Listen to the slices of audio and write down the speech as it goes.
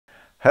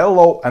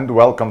Hello and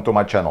welcome to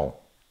my channel.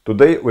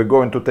 Today we're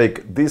going to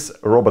take this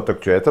robot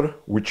actuator,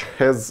 which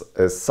has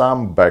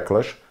some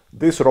backlash.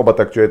 This robot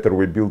actuator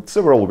we built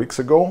several weeks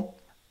ago,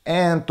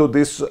 and to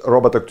this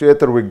robot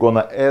actuator we're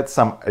gonna add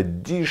some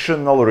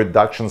additional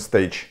reduction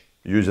stage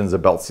using the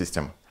belt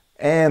system.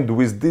 And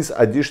with this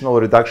additional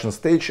reduction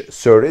stage,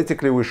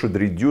 theoretically we should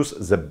reduce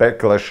the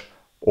backlash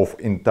of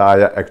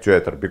entire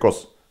actuator,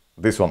 because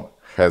this one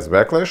has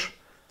backlash.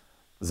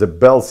 The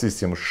belt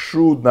system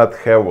should not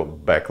have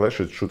backlash,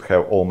 it should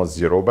have almost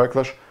zero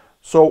backlash.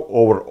 So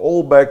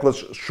overall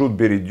backlash should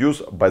be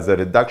reduced by the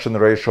reduction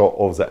ratio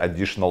of the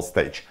additional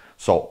stage.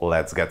 So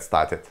let's get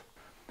started.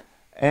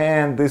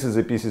 And this is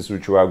the pieces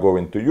which we are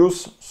going to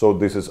use. So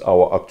this is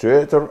our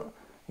actuator.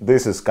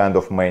 This is kind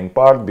of main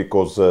part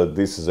because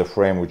this is a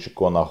frame which is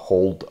gonna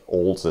hold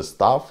all the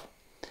stuff.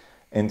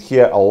 And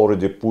here I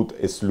already put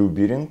a slew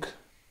bearing.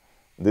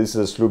 This is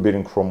a slew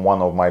bearing from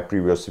one of my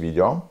previous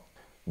video.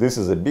 This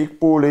is a big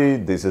pulley,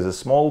 this is a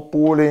small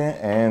pulley,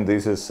 and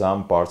this is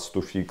some parts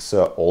to fix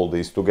all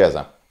this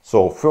together.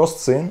 So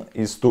first thing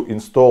is to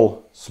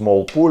install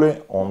small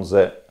pulley on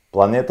the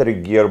planetary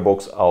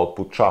gearbox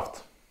output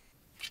shaft.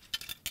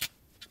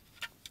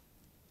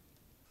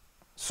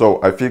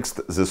 So I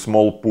fixed the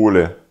small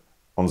pulley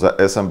on the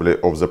assembly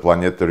of the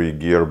planetary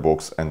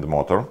gearbox and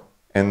motor.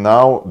 And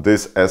now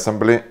this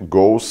assembly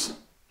goes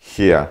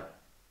here.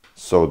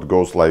 So it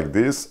goes like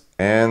this,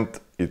 and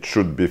it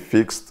should be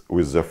fixed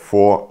with the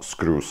 4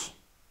 screws.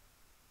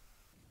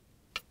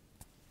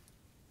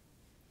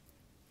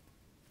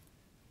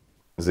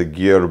 The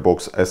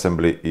gearbox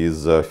assembly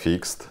is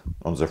fixed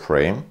on the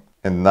frame.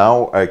 And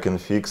now I can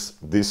fix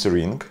this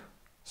ring.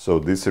 So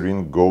this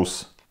ring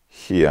goes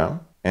here.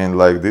 And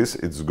like this,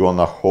 it's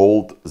gonna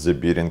hold the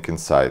bearing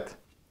inside.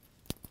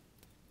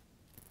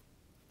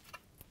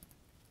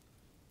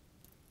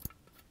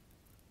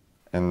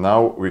 And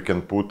now we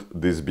can put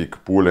this big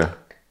pulley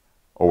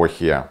over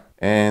here.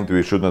 And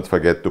we should not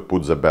forget to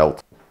put the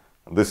belt.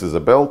 This is a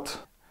belt.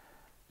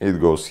 It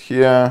goes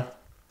here,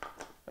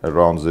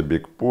 around the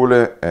big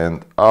pulley,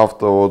 and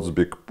afterwards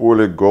big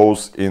pulley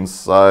goes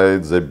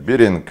inside the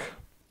bearing.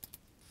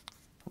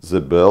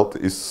 The belt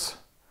is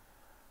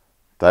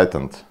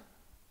tightened.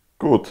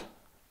 Good.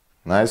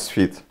 Nice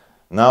fit.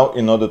 Now,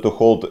 in order to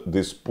hold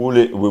this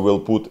pulley, we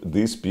will put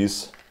this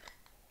piece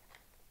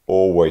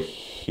over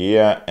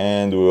here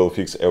and we will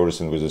fix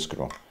everything with a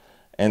screw.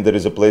 And there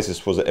is a places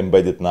for the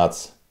embedded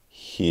nuts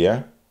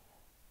here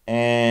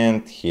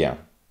and here.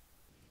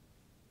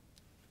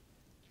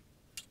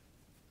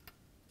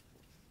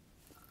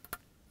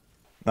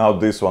 Now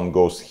this one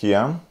goes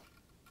here,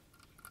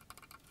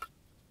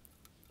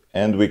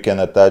 and we can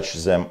attach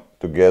them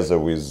together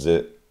with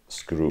the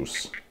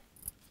screws.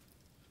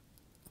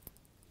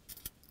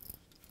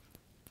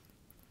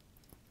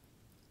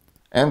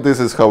 And this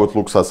is how it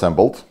looks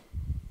assembled.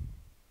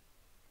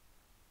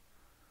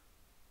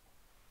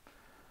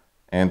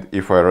 And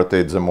if I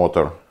rotate the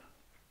motor,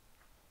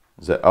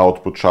 the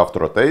output shaft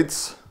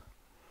rotates.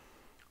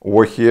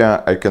 Over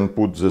here I can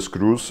put the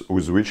screws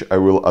with which I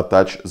will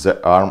attach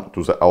the arm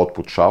to the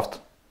output shaft.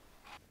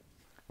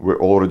 We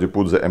already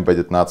put the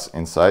embedded nuts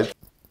inside.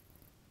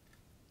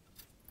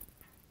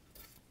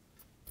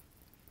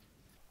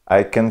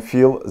 I can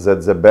feel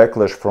that the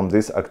backlash from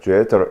this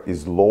actuator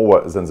is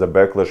lower than the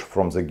backlash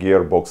from the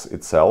gearbox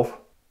itself.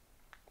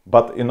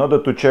 But in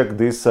order to check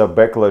this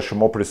backlash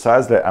more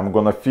precisely, I'm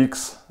gonna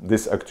fix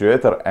this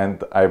actuator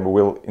and I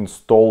will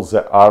install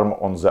the arm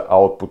on the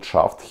output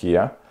shaft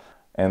here.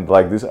 And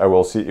like this I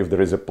will see if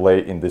there is a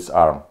play in this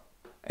arm.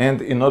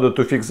 And in order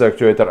to fix the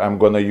actuator, I'm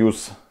gonna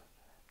use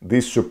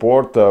this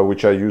support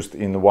which I used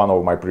in one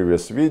of my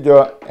previous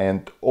video.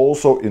 And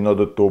also in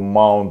order to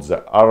mount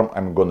the arm,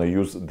 I'm gonna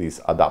use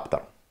this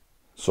adapter.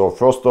 So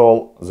first of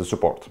all, the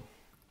support.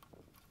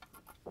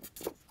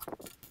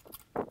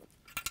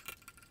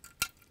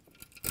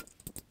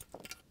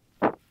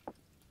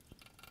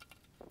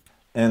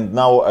 And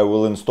now I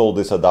will install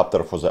this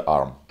adapter for the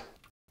arm.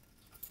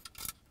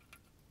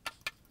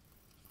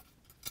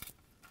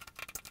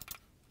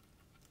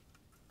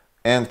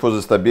 And for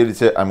the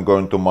stability, I'm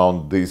going to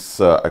mount this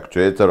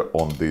actuator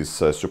on this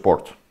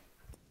support.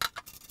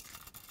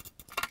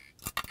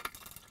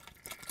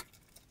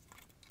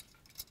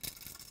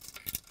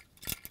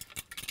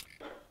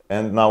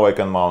 And now I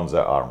can mount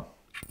the arm.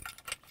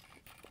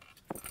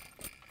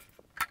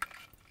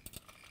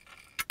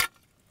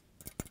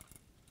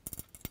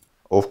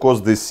 Of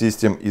course, this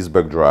system is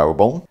back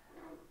drivable,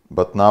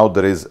 but now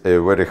there is a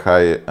very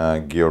high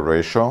gear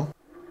ratio,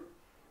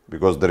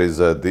 because there is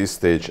this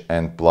stage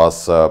and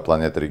plus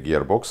planetary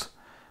gearbox.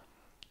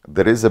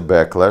 There is a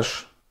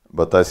backlash,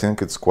 but I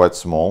think it's quite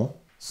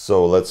small.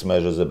 So let's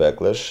measure the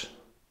backlash.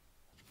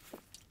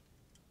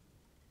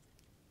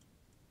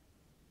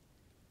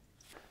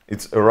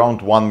 It's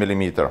around 1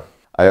 millimeter.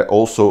 I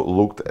also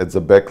looked at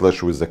the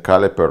backlash with the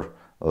caliper.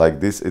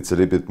 like this, it's a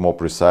little bit more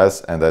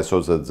precise, and I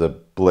saw that the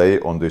play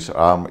on this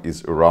arm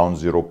is around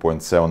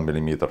 0.7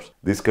 millimeters.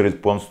 This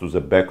corresponds to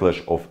the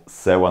backlash of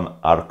 7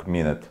 arc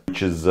minute,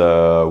 which is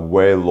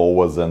way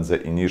lower than the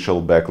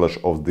initial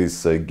backlash of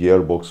this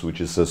gearbox,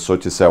 which is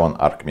 37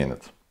 arc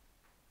minute.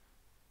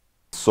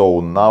 So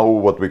now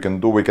what we can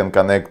do, we can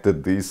connect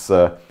this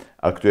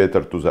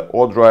actuator to the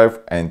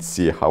ODrive and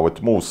see how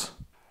it moves.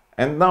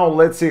 And now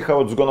let's see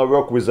how it's gonna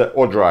work with the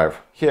ODrive.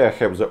 Here I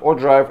have the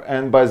ODrive,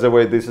 and by the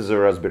way, this is a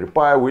Raspberry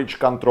Pi which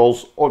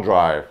controls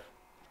ODrive.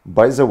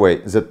 By the way,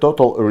 the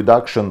total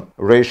reduction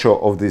ratio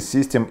of this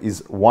system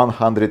is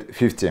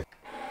 150.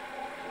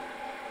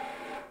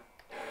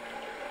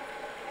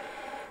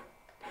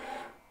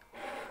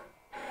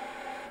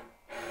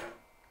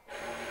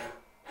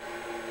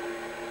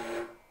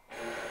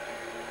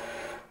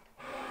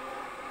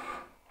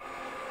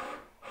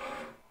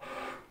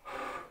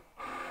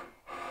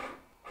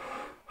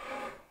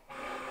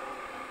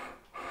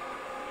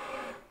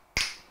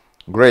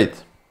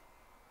 Great.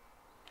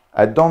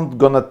 I don't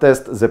gonna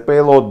test the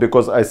payload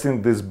because I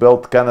think this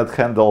belt cannot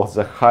handle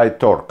the high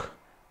torque.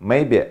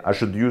 Maybe I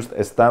should use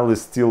a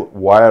stainless steel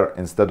wire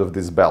instead of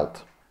this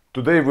belt.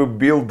 Today we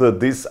build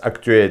this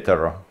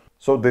actuator.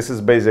 So this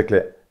is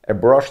basically a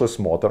brushless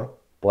motor,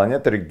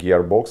 planetary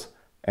gearbox,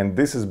 and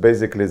this is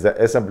basically the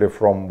assembly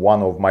from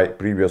one of my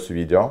previous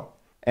video.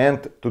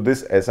 And to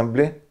this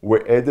assembly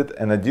we added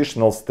an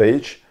additional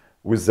stage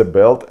with the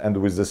belt and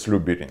with the slew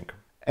bearing.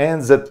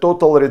 And the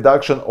total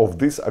reduction of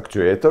this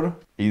actuator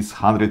is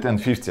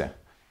 150.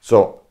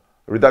 So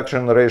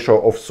reduction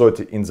ratio of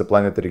 30 in the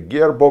planetary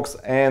gearbox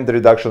and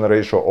reduction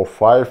ratio of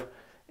 5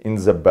 in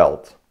the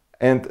belt.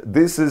 And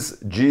this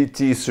is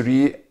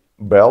GT3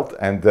 belt,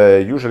 and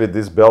usually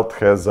this belt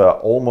has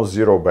almost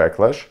zero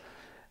backlash.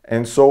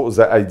 And so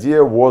the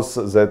idea was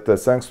that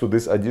thanks to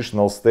this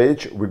additional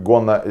stage we're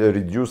gonna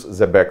reduce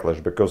the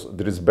backlash, because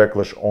there is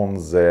backlash on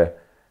the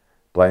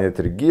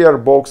planetary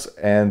gearbox,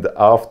 and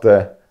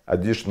after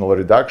additional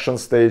reduction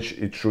stage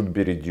it should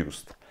be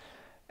reduced.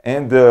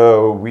 And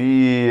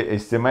we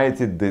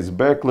estimated this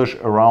backlash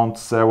around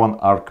 7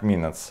 arc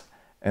minutes.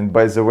 And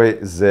by the way,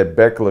 the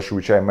backlash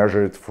which I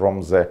measured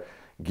from the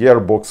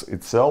gearbox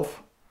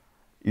itself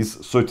is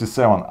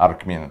 37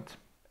 arc minute.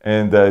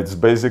 And it's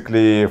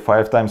basically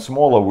 5 times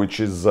smaller,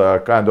 which is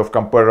kind of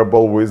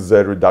comparable with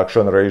the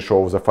reduction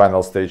ratio of the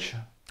final stage.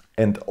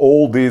 And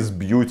all this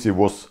beauty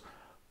was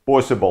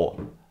possible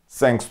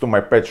thanks to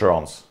my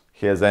patrons.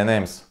 Here's their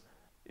names.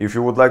 If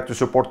you would like to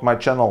support my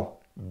channel,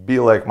 be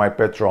like my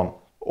Patron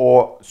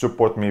or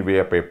support me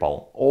via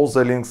PayPal. All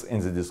the links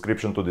in the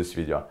description to this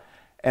video.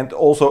 And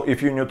also,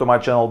 if you're new to my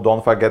channel,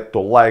 don't forget to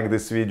like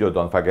this video,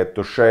 don't forget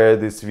to share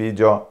this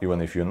video,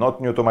 even if you're not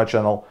new to my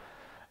channel.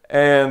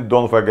 And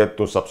don't forget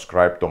to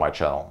subscribe to my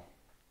channel.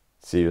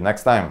 See you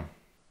next time.